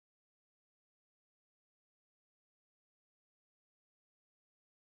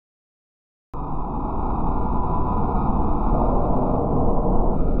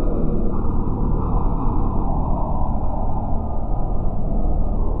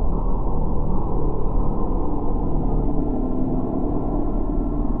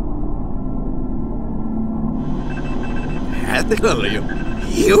Dale, you.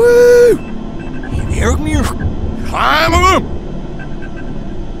 Climb up.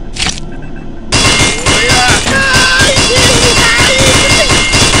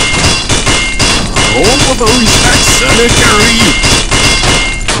 Oh, those sanitary.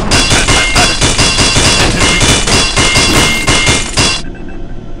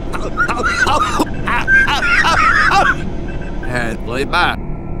 And play back.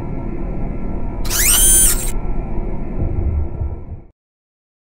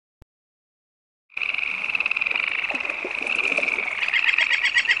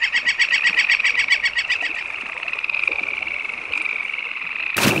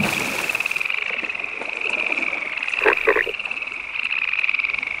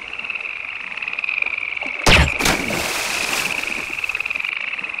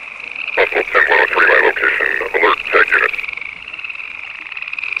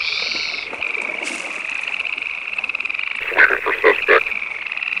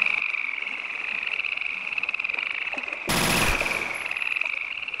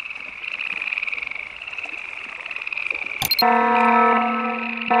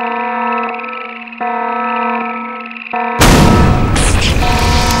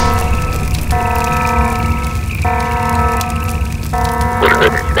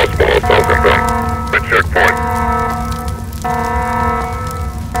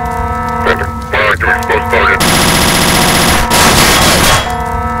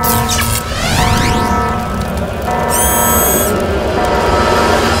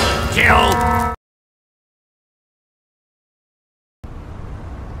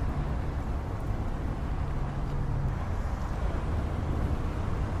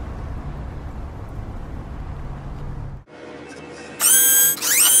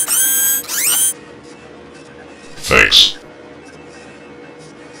 Thanks.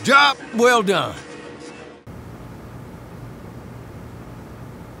 Job well done.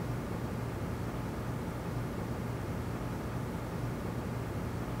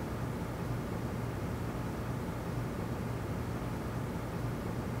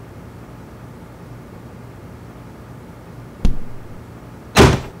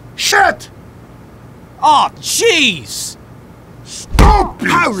 Shit! Oh, jeez! Stop it!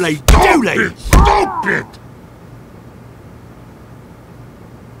 Holy Stop dooly! it! Stop it!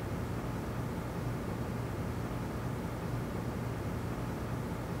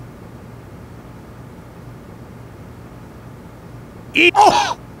 Eat!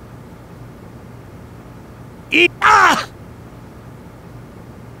 Oh! Eat! Ah!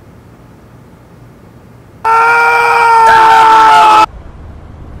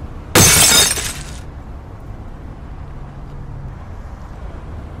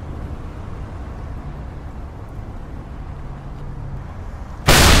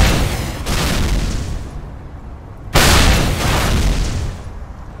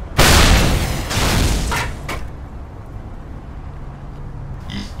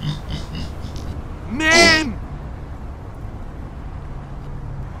 MeeM!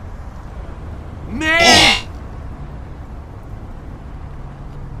 MeeM!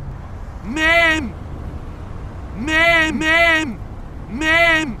 MeeM! MeeM! MeeM!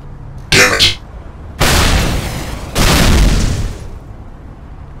 MeeM! Damn it.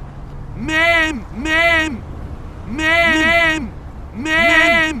 MeeM! MeeM! MeeM!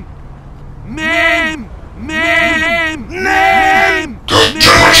 MeeM! MeeM! MeeM! MeeM! God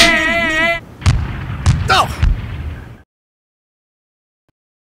damn it. Go!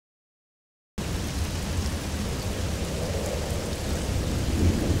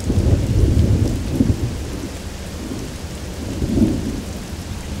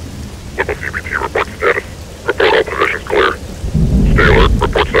 Local CBT report status. Report all positions clear. Stay alert.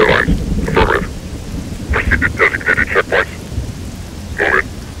 Report sidelines. Affirmative. Proceed to designated checkpoints. Move it.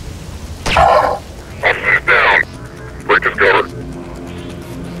 Officers down. Break this cover.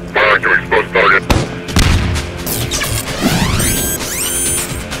 Firing to exposed target.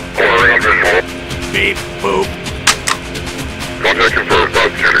 Firing on visual. Beep, boop. Contact confirmed.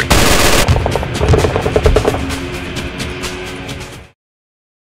 Stop shooting.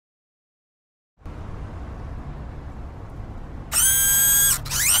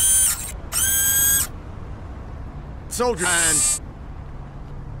 Soldier and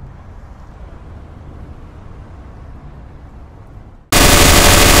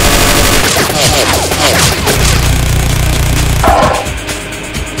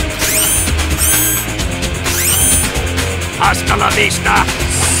hasta la vista.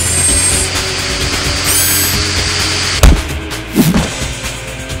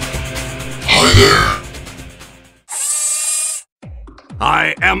 Hi there.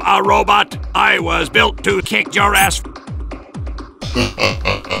 I am a robot. I was built to kick your ass. You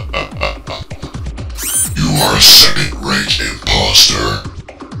are a second-rate imposter.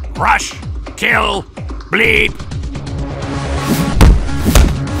 Crush, kill, bleed.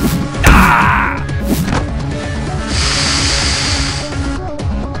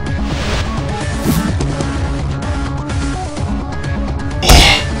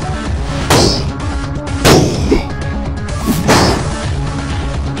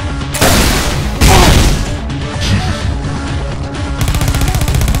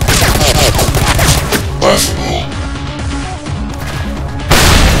 Laughable.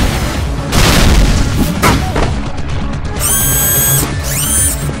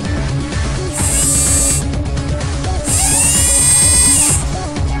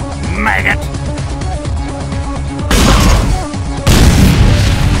 Maggot.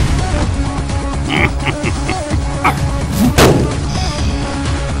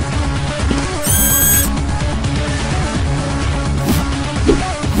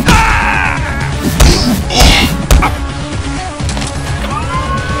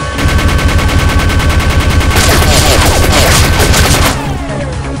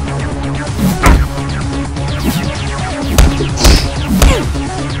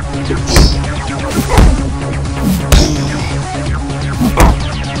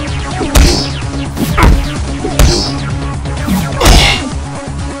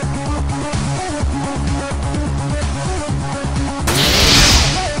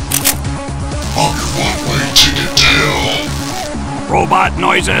 On your one-way ticket to hell. Robot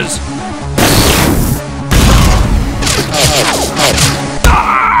noises.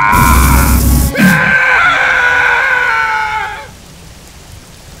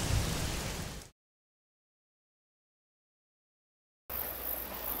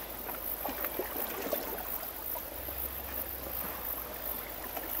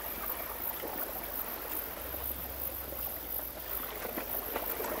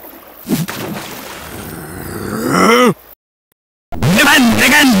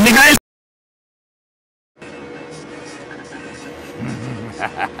 Again.